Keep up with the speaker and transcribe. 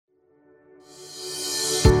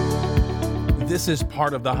This is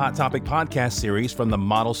part of the Hot Topic podcast series from the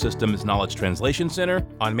Model Systems Knowledge Translation Center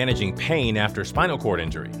on managing pain after spinal cord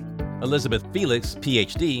injury. Elizabeth Felix,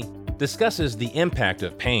 PhD, discusses the impact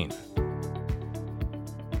of pain.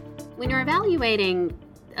 When you're evaluating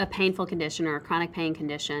a painful condition or a chronic pain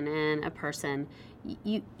condition in a person,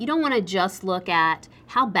 you don't want to just look at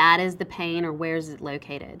how bad is the pain or where is it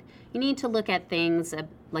located. You need to look at things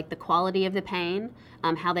like the quality of the pain,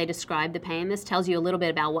 how they describe the pain. This tells you a little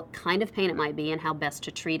bit about what kind of pain it might be and how best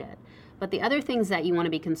to treat it. But the other things that you want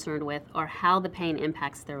to be concerned with are how the pain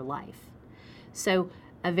impacts their life. So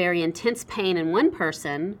a very intense pain in one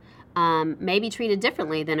person may be treated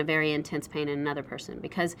differently than a very intense pain in another person,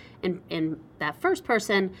 because in that first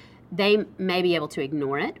person, they may be able to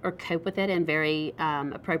ignore it or cope with it in very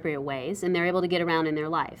appropriate ways, and they're able to get around in their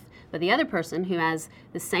life. But the other person who has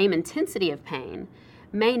the same intensity of pain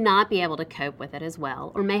may not be able to cope with it as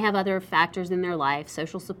well, or may have other factors in their life,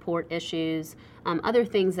 social support issues, other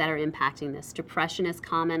things that are impacting this. Depression is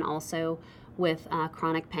common also with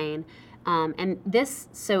chronic pain.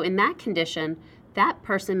 So in that condition, that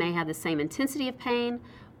person may have the same intensity of pain,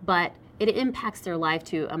 but it impacts their life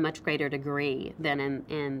to a much greater degree than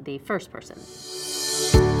in the first person.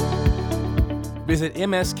 Visit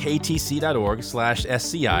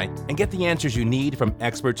msktc.org/SCI and get the answers you need from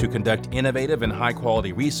experts who conduct innovative and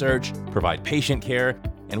high-quality research, provide patient care,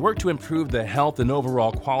 and work to improve the health and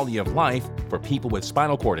overall quality of life for people with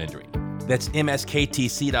spinal cord injury. That's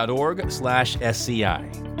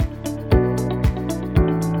msktc.org/SCI.